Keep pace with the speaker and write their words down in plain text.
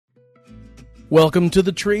Welcome to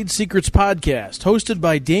the Trade Secrets Podcast, hosted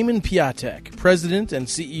by Damon Piatek, President and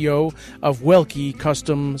CEO of Welke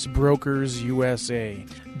Customs Brokers USA.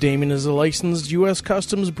 Damon is a licensed U.S.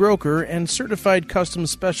 customs broker and certified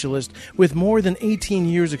customs specialist with more than 18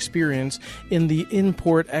 years' experience in the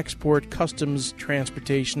import-export, customs,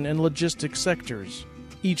 transportation, and logistics sectors.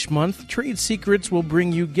 Each month, Trade Secrets will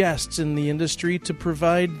bring you guests in the industry to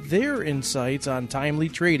provide their insights on timely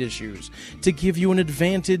trade issues to give you an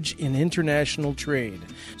advantage in international trade.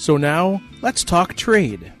 So now, let's talk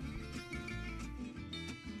trade.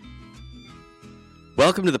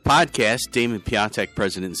 Welcome to the podcast. Damon Piatek,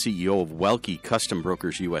 President and CEO of Welke Custom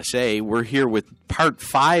Brokers USA. We're here with part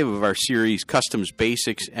 5 of our series, Customs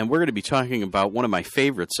Basics, and we're going to be talking about one of my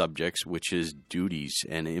favorite subjects, which is duties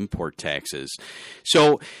and import taxes.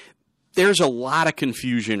 So there's a lot of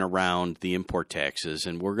confusion around the import taxes,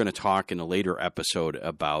 and we're going to talk in a later episode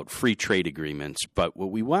about free trade agreements. But what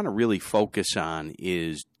we want to really focus on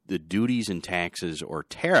is the duties and taxes or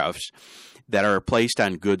tariffs that are placed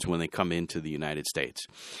on goods when they come into the United States.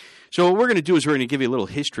 So what we're going to do is we're going to give you a little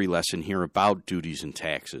history lesson here about duties and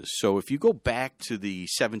taxes. So if you go back to the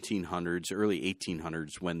 1700s, early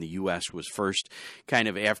 1800s, when the U.S. was first kind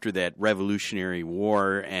of after that Revolutionary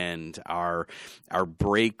War and our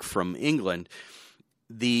break from England,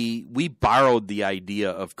 we borrowed the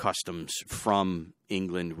idea of customs from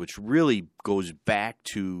England, which really goes back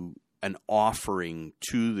to an offering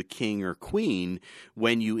to the king or queen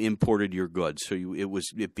when you imported your goods. So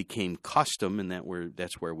it became custom, and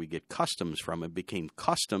that's where we get customs from. It became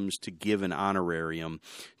customs to give an honorarium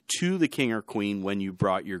to the king or queen when you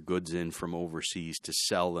brought your goods in from overseas to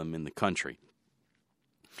sell them in the country.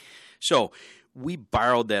 So we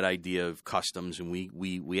borrowed that idea of customs, and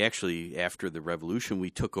we actually, after the Revolution, we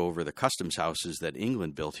took over the customs houses that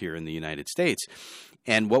England built here in the United States.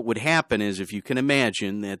 And what would happen is, if you can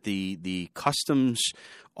imagine, that the customs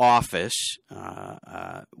office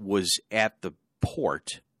was at the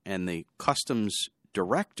port, and the customs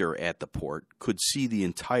director at the port could see the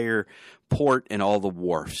entire port and all the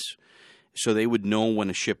wharfs. So they would know when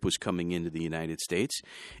a ship was coming into the United States.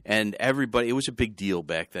 And it was a big deal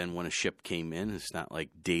back then when a ship came in. It's not like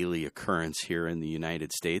daily occurrence here in the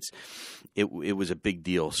United States. It was a big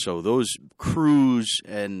deal. So those crews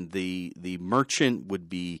and the merchant would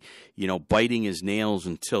be, biting his nails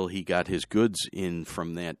until he got his goods in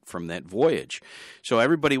from that voyage. So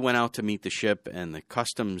everybody went out to meet the ship, and the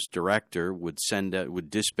customs director would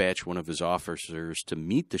dispatch one of his officers to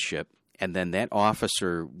meet the ship. And then that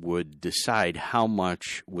officer would decide how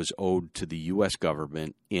much was owed to the U.S.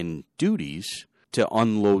 government in duties to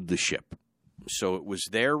unload the ship. So it was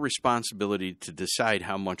their responsibility to decide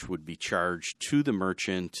how much would be charged to the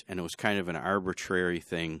merchant, and it was kind of an arbitrary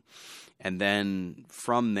thing. And then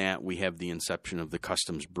from that, we have the inception of the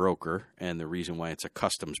customs broker. And the reason why it's a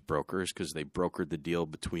customs broker is because they brokered the deal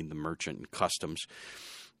between the merchant and customs.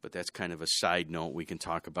 But that's kind of a side note. We can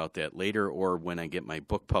talk about that later, or when I get my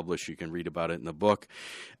book published, you can read about it in the book.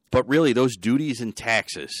 But really, those duties and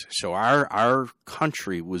taxes. So our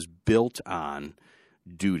country was built on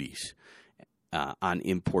duties on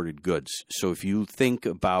imported goods. So if you think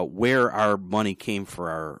about where our money came for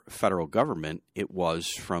our federal government, it was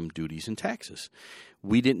from duties and taxes.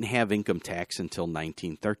 We didn't have income tax until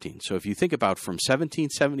 1913. So if you think about from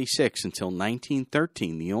 1776 until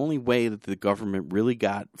 1913, the only way that the government really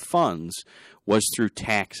got funds was through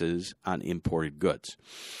taxes on imported goods.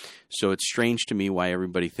 So it's strange to me why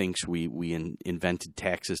everybody thinks we invented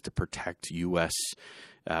taxes to protect U.S.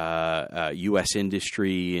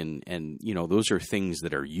 industry, and those are things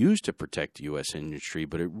that are used to protect U.S. industry,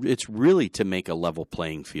 but it's really to make a level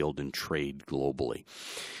playing field in trade globally.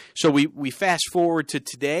 So we fast forward to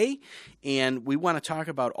today, and we want to talk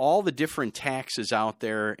about all the different taxes out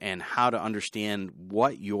there and how to understand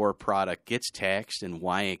what your product gets taxed and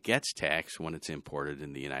why it gets taxed when it's imported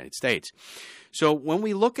in the United States. So when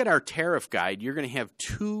we look at our tariff guide, you're going to have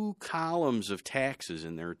 2 columns of taxes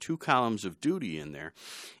in there, 2 columns of duty in there,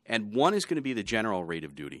 and one is going to be the general rate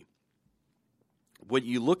of duty. When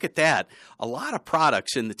you look at that, a lot of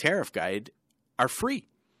products in the tariff guide are free.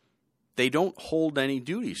 They don't hold any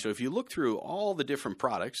duty. So if you look through all the different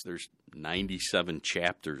products, there's 97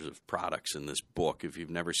 chapters of products in this book. If you've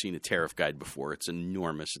never seen a tariff guide before, it's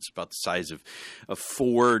enormous. It's about the size of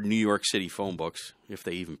 4 New York City phone books, if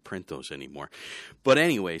they even print those anymore. But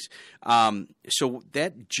anyways, so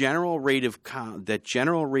that general rate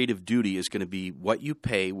of duty is going to be what you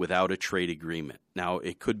pay without a trade agreement. Now,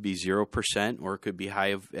 it could be 0%, or it could be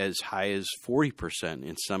as high as 40%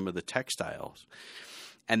 in some of the textiles.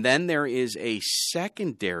 And then there is a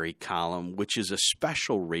secondary column, which is a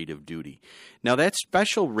special rate of duty. Now, that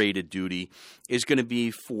special rate of duty is going to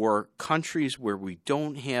be for countries where we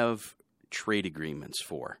don't have trade agreements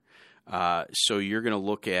for. So you're going to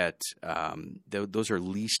look at those are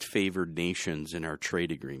least favored nations in our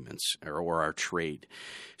trade agreements or our trade.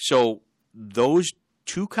 So those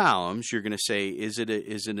two columns, you're going to say, is it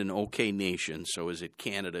an okay nation? So is it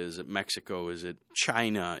Canada? Is it Mexico? Is it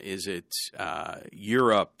China? Is it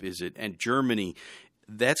Europe? Is it and Germany?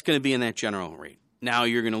 That's going to be in that general rate. Now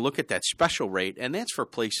you're going to look at that special rate, and that's for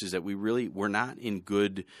places that we're not in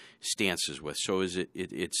good stances with. So is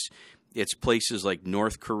it's places like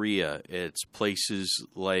North Korea, it's places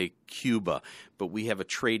like Cuba, but we have a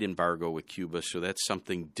trade embargo with Cuba, so that's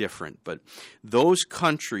something different. But those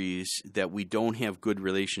countries that we don't have good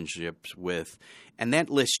relationships with, and that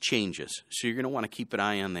list changes. So you're going to want to keep an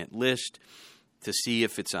eye on that list to see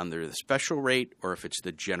if it's under the special rate or if it's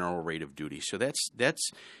the general rate of duty. So that's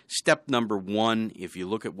step number one. If you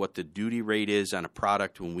look at what the duty rate is on a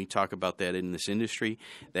product, when we talk about that in this industry,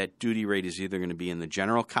 that duty rate is either going to be in the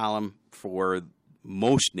general column for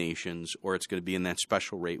most nations or it's going to be in that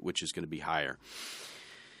special rate, which is going to be higher.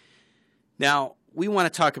 Now, we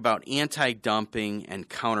want to talk about anti-dumping and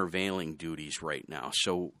countervailing duties right now.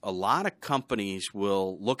 So a lot of companies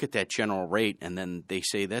will look at that general rate and then they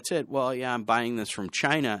say, that's it. Well, yeah, I'm buying this from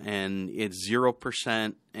China and it's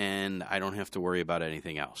 0% and I don't have to worry about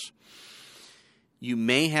anything else. You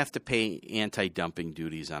may have to pay anti-dumping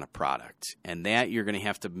duties on a product, and that you're going to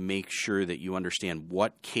have to make sure that you understand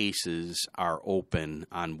what cases are open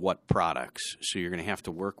on what products. So you're going to have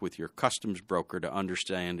to work with your customs broker to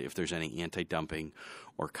understand if there's any anti-dumping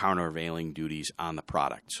or countervailing duties on the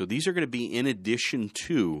product. So these are going to be in addition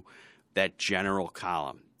to that general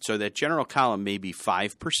column. So that general column may be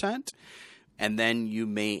 5%, and then you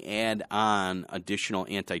may add on additional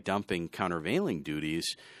anti-dumping countervailing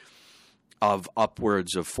duties of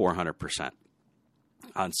upwards of 400%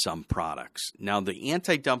 on some products. Now, the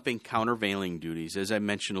anti-dumping countervailing duties, as I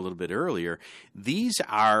mentioned a little bit earlier, these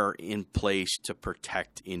are in place to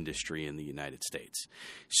protect industry in the United States.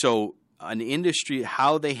 So an industry,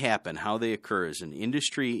 how they happen, how they occur is an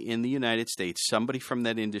industry in the United States, somebody from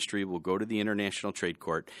that industry will go to the International Trade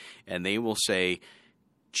Court and they will say,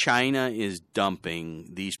 China is dumping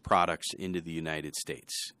these products into the United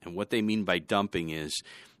States. And what they mean by dumping is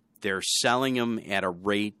they're selling them at a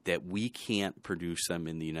rate that we can't produce them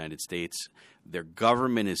in the United States. Their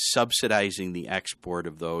government is subsidizing the export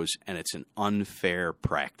of those, and it's an unfair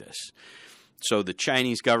practice. So the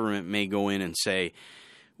Chinese government may go in and say,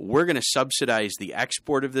 we're going to subsidize the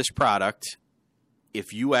export of this product.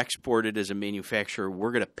 If you export it as a manufacturer,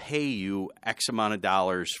 we're going to pay you X amount of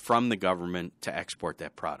dollars from the government to export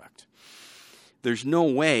that product. There's no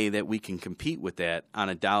way that we can compete with that on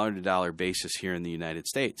a dollar-to-dollar basis here in the United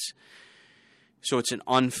States. So it's an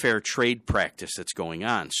unfair trade practice that's going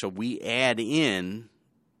on. So we add in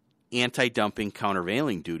anti-dumping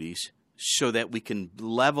countervailing duties so that we can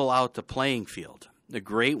level out the playing field. The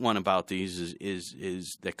great one about these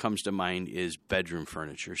is that comes to mind is bedroom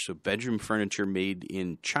furniture. So bedroom furniture made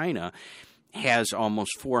in China has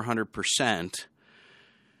almost 400%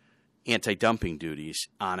 anti-dumping duties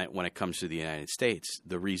on it when it comes to the United States.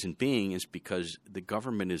 The reason being is because the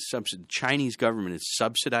Chinese government is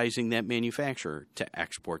subsidizing that manufacturer to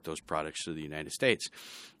export those products to the United States.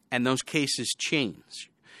 And those cases change.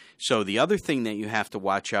 So the other thing that you have to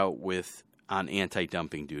watch out with on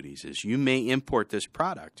anti-dumping duties is you may import this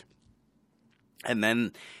product and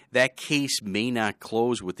then that case may not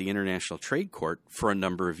close with the International Trade Court for a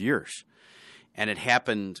number of years. And it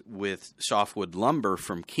happened with softwood lumber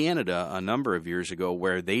from Canada a number of years ago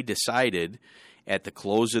where they decided at the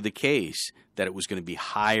close of the case that it was going to be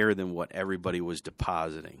higher than what everybody was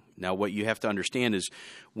depositing. Now, what you have to understand is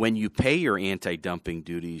when you pay your anti-dumping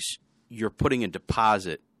duties, you're putting a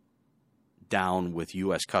deposit down with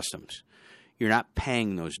U.S. Customs. You're not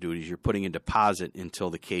paying those duties. You're putting a deposit until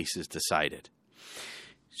the case is decided.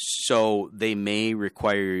 So they may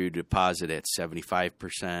require you to deposit at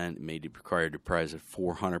 75%, may require you to deposit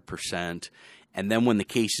 400%, and then when the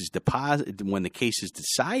case is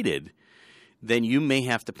decided, then you may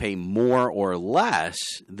have to pay more or less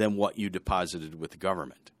than what you deposited with the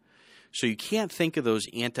government. So you can't think of those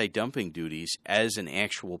anti-dumping duties as an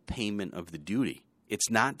actual payment of the duty. It's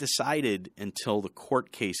not decided until the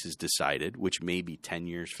court case is decided, which may be 10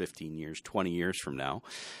 years, 15 years, 20 years from now.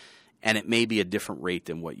 And it may be a different rate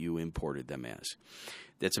than what you imported them as.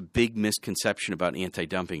 That's a big misconception about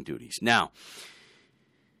anti-dumping duties. Now,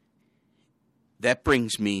 that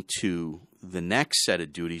brings me to the next set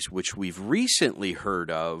of duties, which we've recently heard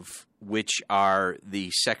of which are the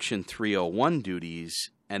Section 301 duties,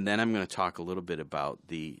 and then I'm going to talk a little bit about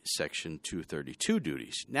the Section 232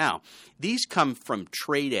 duties. Now, these come from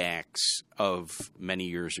trade acts of many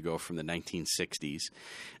years ago from the 1960s,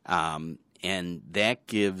 and that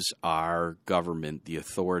gives our government the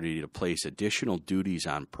authority to place additional duties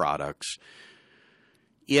on products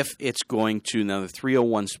if it's going to, now the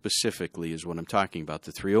 301 specifically is what I'm talking about,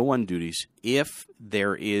 the 301 duties, if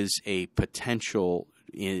there is a potential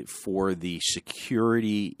for the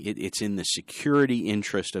security, it's in the security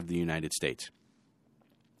interest of the United States,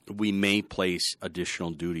 we may place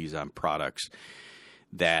additional duties on products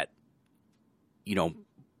that,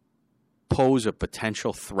 pose a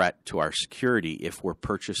potential threat to our security if we're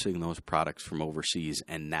purchasing those products from overseas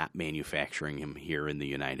and not manufacturing them here in the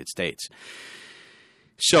United States.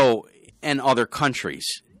 So, and other countries.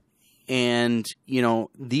 And,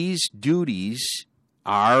 these duties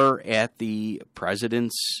are at the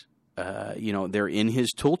president's, they're in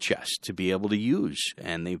his tool chest to be able to use,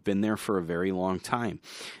 and they've been there for a very long time.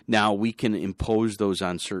 Now, we can impose those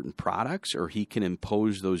on certain products, or he can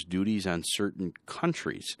impose those duties on certain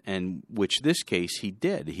countries, and which this case he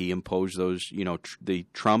did. He imposed those, the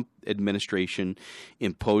Trump administration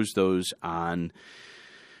imposed those on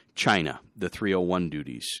China, the 301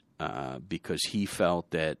 duties, because he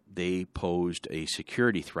felt that they posed a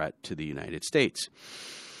security threat to the United States.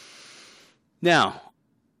 Now,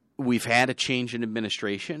 we've had a change in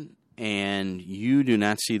administration, and you do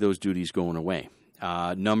not see those duties going away.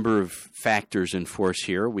 Number of factors in force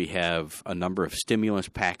here. We have a number of stimulus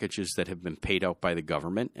packages that have been paid out by the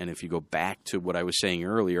government, and if you go back to what I was saying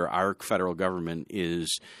earlier, our federal government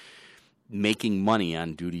is making money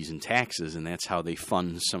on duties and taxes, and that's how they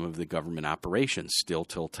fund some of the government operations still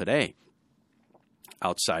till today,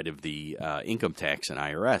 outside of the income tax and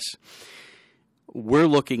IRS. We're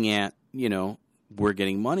looking at, we're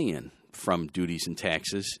getting money in from duties and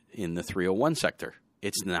taxes in the 301 sector.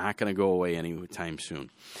 It's not going to go away anytime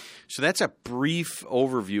soon. So that's a brief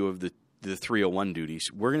overview of the 301 duties.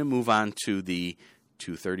 We're going to move on to the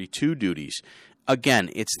 232 duties. Again,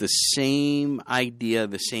 it's the same idea,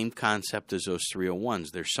 the same concept as those 301s.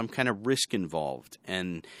 There's some kind of risk involved,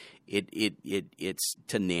 and it's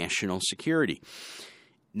to national security.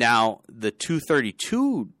 Now, the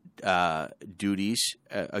 232 duties,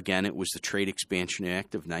 again, it was the Trade Expansion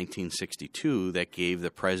Act of 1962 that gave the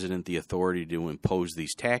president the authority to impose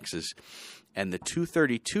these taxes, and the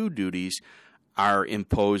 232 duties are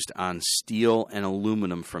imposed on steel and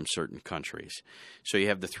aluminum from certain countries. So you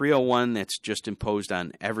have the 301 that's just imposed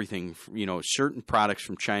on everything, certain products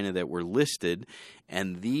from China that were listed,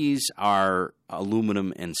 and these are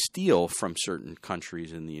aluminum and steel from certain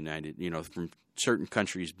countries in the from certain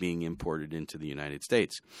countries being imported into the United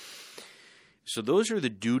States. So those are the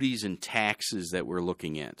duties and taxes that we're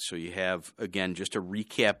looking at. So you have, again, just to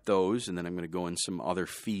recap those, and then I'm going to go in some other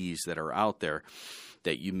fees that are out there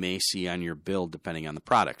that you may see on your bill depending on the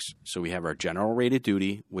products. So we have our general rate of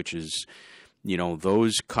duty, which is,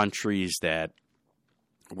 those countries that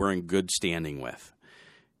we're in good standing with.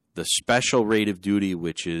 The special rate of duty,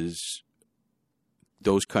 which is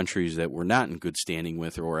those countries that we're not in good standing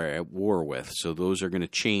with or are at war with. So those are going to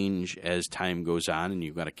change as time goes on, and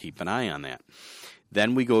you've got to keep an eye on that.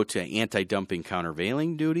 Then we go to anti-dumping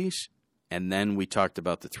countervailing duties. And then we talked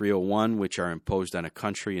about the 301, which are imposed on a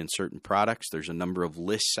country and certain products. There's a number of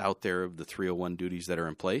lists out there of the 301 duties that are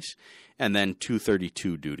in place. And then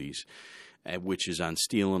 232 duties, which is on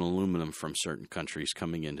steel and aluminum from certain countries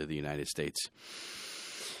coming into the United States.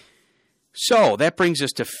 So that brings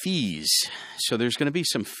us to fees. So there's going to be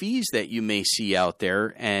some fees that you may see out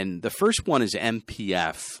there. And the first one is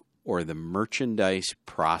MPF, or the merchandise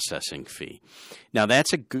processing fee. Now,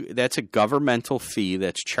 that's a governmental fee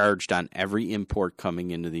that's charged on every import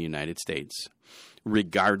coming into the United States,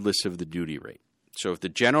 regardless of the duty rate. So if the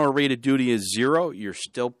general rate of duty is 0, you're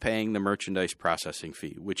still paying the merchandise processing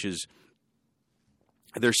fee, which is,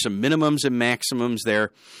 there's some minimums and maximums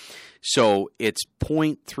there. So it's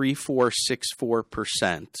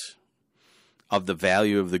 0.3464% of the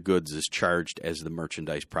value of the goods is charged as the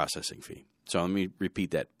merchandise processing fee. So let me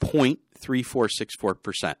repeat that,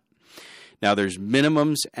 0.3464%. Now, there's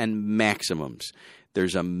minimums and maximums.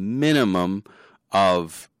 There's a minimum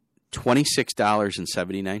of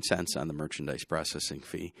 $26.79 on the merchandise processing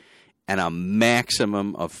fee and a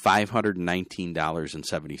maximum of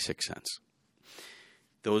 $519.76.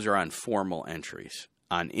 Those are on formal entries.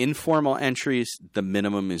 On informal entries, the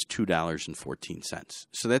minimum is $2.14.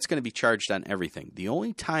 So that's going to be charged on everything. The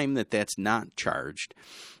only time that that's not charged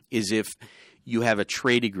is if you have a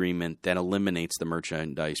trade agreement that eliminates the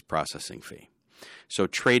merchandise processing fee. So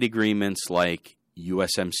trade agreements like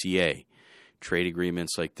USMCA, trade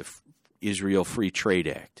agreements like the Israel Free Trade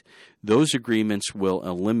Act. Those agreements will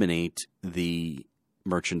eliminate the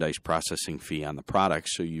merchandise processing fee on the product,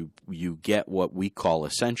 so you get what we call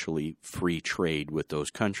essentially free trade with those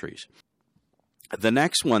countries. The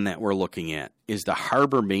next one that we're looking at is the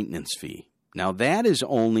harbor maintenance fee. Now, that is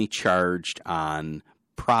only charged on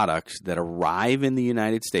products that arrive in the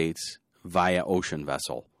United States via ocean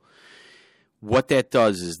vessel. What that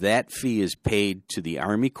does is that fee is paid to the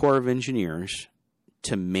Army Corps of Engineers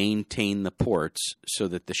to maintain the ports so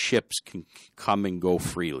that the ships can come and go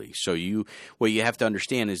freely. So what you have to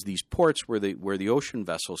understand is these ports where the ocean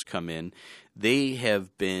vessels come in, they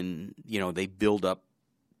have been, they build up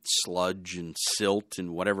sludge and silt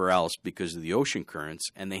and whatever else because of the ocean currents,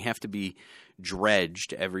 and they have to be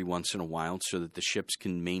dredged every once in a while so that the ships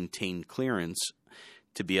can maintain clearance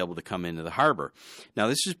to be able to come into the harbor. Now,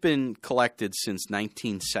 this has been collected since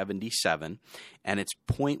 1977, and it's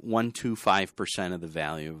 0.125% of the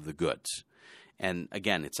value of the goods. And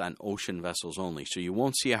again, it's on ocean vessels only. So you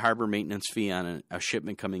won't see a harbor maintenance fee on a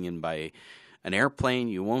shipment coming in by an airplane.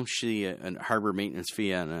 You won't see a harbor maintenance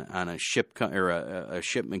fee on a ship a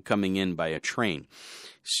shipment coming in by a train.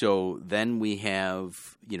 So then we have,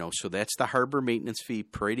 so that's the harbor maintenance fee,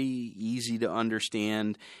 pretty easy to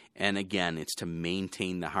understand. And again, it's to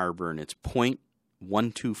maintain the harbor, and it's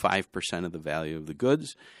 0.125% of the value of the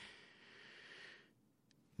goods.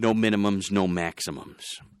 No minimums, no maximums,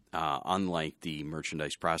 unlike the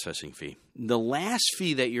merchandise processing fee. The last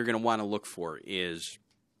fee that you're going to want to look for is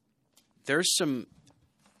there's some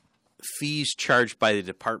fees charged by the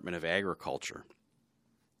Department of Agriculture.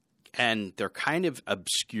 And they're kind of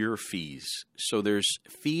obscure fees. So there's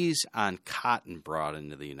fees on cotton brought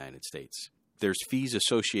into the United States. There's fees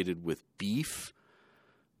associated with beef,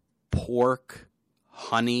 pork,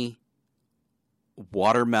 honey,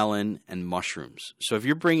 watermelon, and mushrooms. So if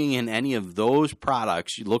you're bringing in any of those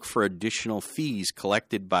products, you look for additional fees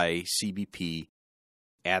collected by CBP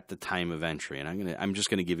at the time of entry. And I'm just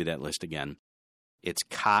going to give you that list again. It's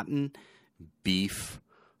cotton, beef,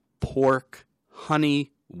 pork,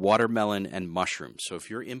 honey, watermelon, and mushrooms. So if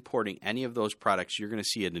you're importing any of those products, you're going to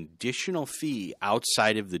see an additional fee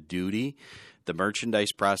outside of the duty, the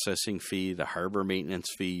merchandise processing fee, the harbor maintenance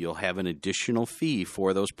fee. You'll have an additional fee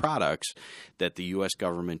for those products that the U.S.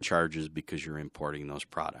 government charges because you're importing those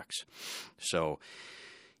products. So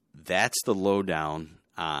that's the lowdown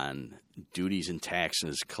on duties and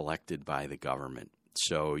taxes collected by the government.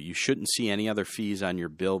 So you shouldn't see any other fees on your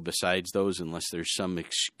bill besides those unless there's some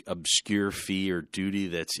obscure fee or duty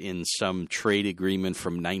that's in some trade agreement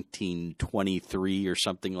from 1923 or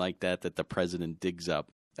something like that the president digs up.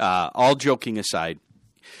 All joking aside,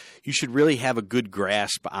 you should really have a good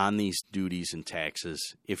grasp on these duties and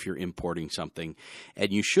taxes if you're importing something.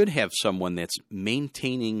 And you should have someone that's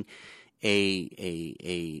maintaining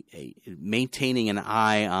maintaining an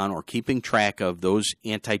eye on or keeping track of those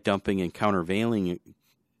anti-dumping and countervailing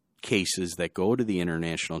cases that go to the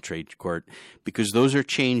International Trade Court, because those are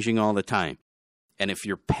changing all the time. And if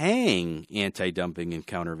you're paying anti-dumping and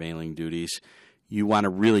countervailing duties, you want to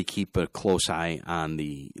really keep a close eye on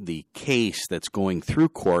the case that's going through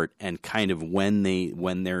court and kind of when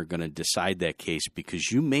they're going to decide that case,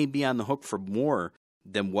 because you may be on the hook for more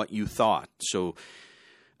than what you thought. So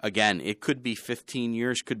again, it could be 15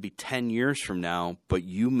 years, could be 10 years from now, but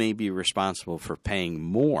you may be responsible for paying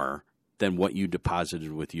more than what you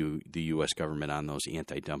deposited with the U.S. government on those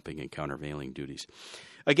anti-dumping and countervailing duties.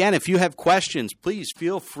 Again, if you have questions, please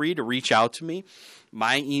feel free to reach out to me.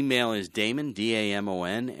 My email is Damon,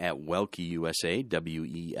 D-A-M-O-N, at WelkeUSA,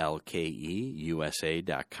 W-E-L-K-E,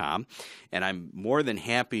 USA.com. And I'm more than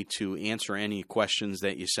happy to answer any questions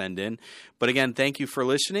that you send in. But again, thank you for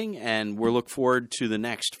listening, and we'll look forward to the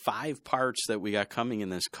next 5 parts that we got coming in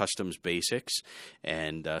this Customs Basics.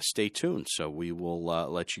 And stay tuned. So we will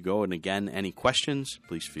let you go. And again, any questions,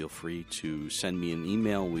 please feel free to send me an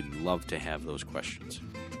email. We'd love to have those questions.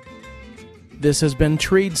 This has been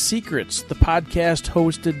Trade Secrets, the podcast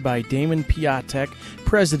hosted by Damon Piatek,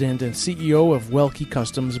 President and CEO of Welke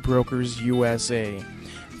Customs Brokers USA.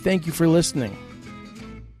 Thank you for listening.